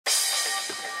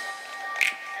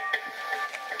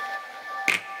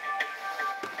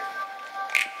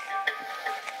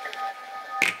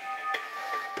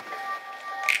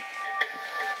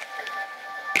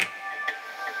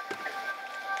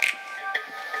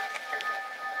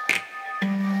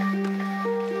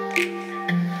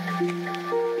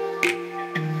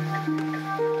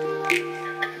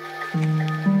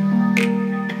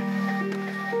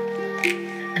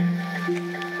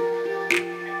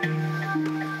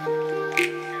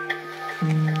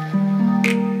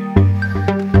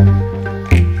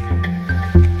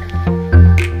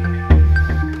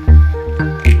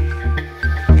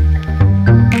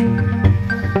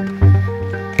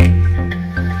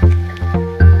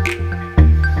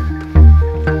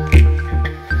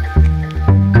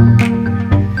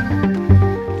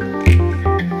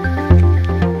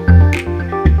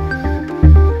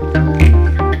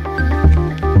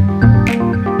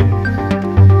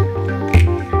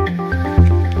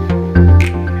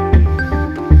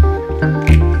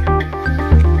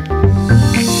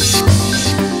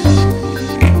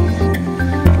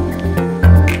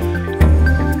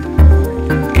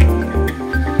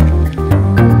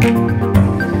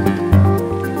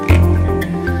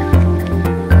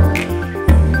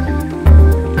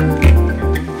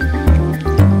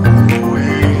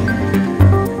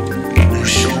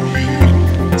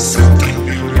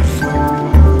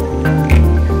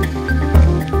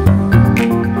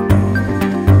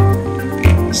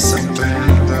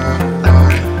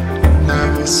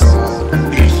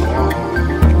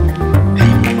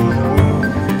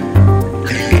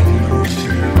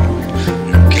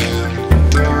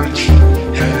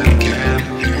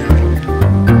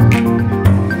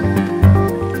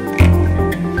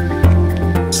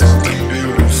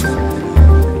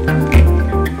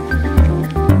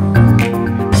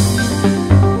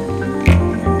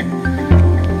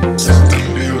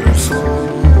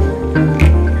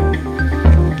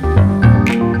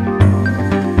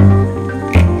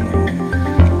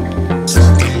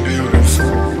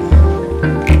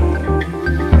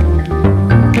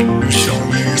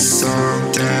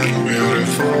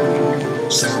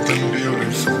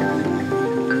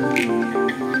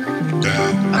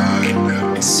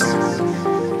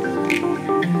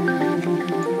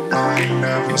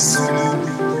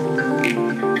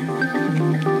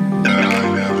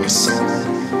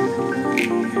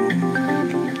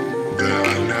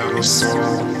never saw.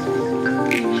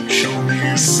 Show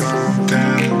me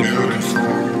something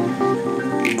beautiful,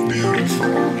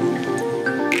 beautiful,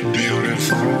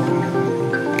 beautiful.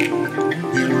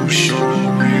 You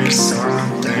show me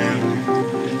something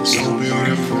so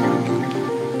beautiful,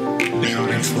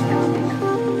 beautiful,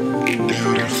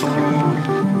 beautiful.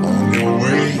 On your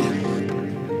way,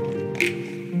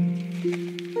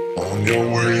 on your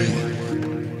way,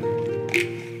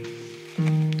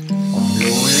 on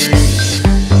your way.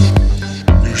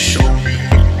 You show me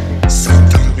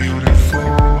something beautiful,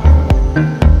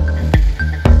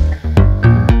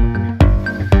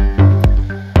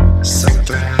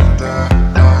 something that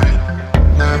I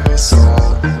never saw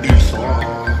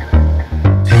before.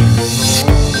 And you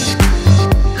know,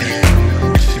 and you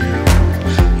feel,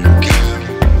 you can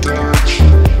touch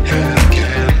and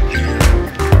can hear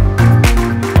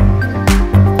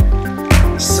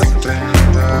something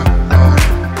that I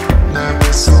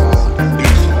never saw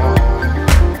before.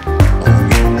 On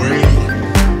your way,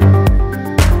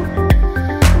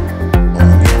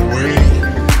 on your way,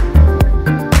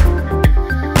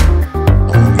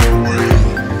 on your way,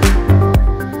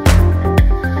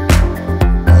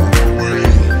 on your way.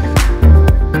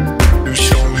 You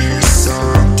show me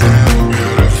something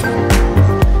beautiful,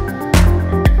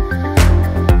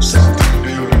 something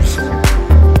beautiful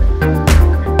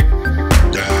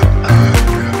that I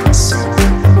never saw,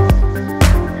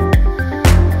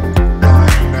 I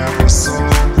never saw,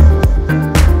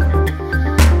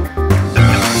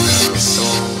 that I never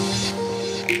saw,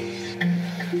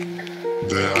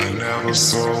 that I never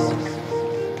saw.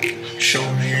 Show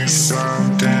me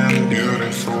something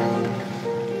beautiful,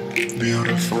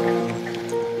 beautiful,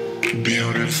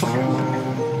 beautiful.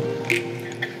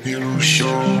 You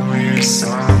show me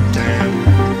something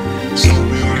so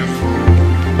beautiful,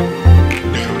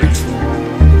 beautiful,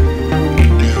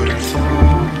 beautiful,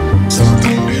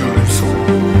 something beautiful.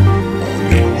 On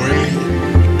your way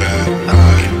that I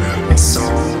never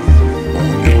saw,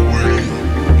 on your way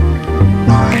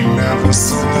I never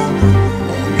saw,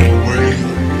 on your way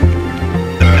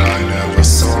that I never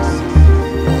saw,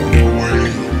 on your way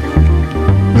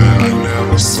that I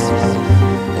never saw,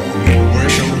 on your way.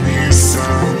 Show me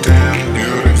something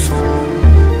beautiful,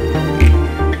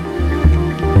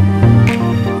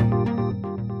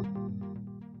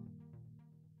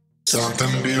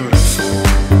 something beautiful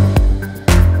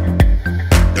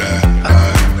that I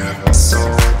never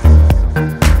saw,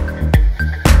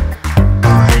 I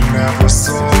never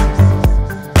saw,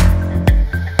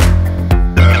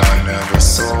 that I never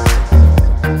saw,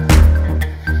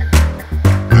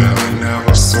 that I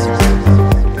never saw.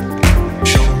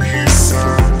 Show me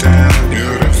something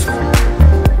beautiful,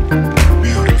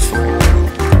 beautiful,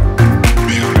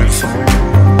 beautiful.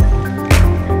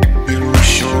 You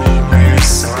show me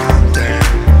something,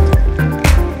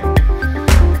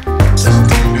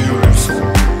 something beautiful.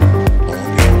 On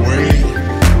your way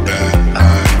that I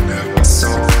never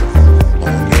saw,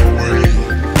 on your way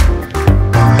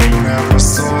I never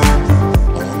saw,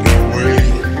 on your way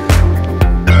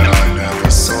that I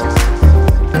never saw,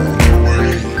 on your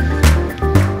way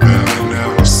that I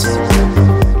never saw,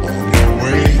 on your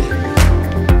way,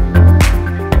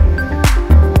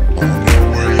 on your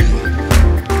way,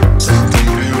 something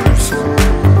beautiful.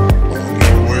 On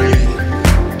your way,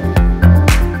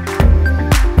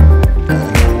 on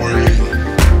your way,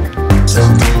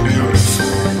 something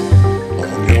beautiful.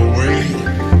 On your way,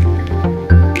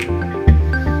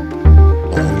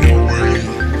 on your way,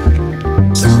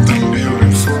 something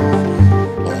beautiful.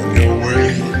 On your way,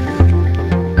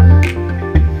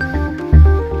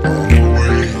 on your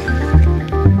way,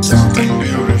 something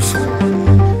beautiful.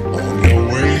 On your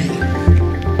way,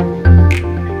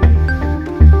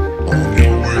 on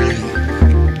your way,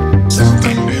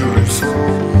 something beautiful.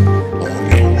 On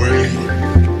your way,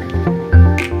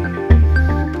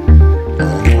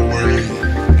 on your way,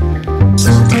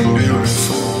 something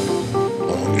beautiful.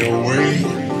 On your way,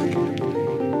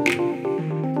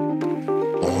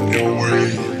 on your way,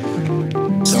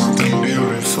 something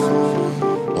beautiful.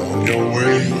 On your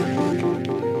way,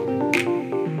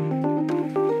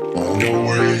 on your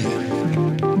way.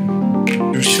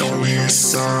 You show me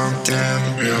something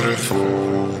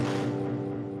beautiful.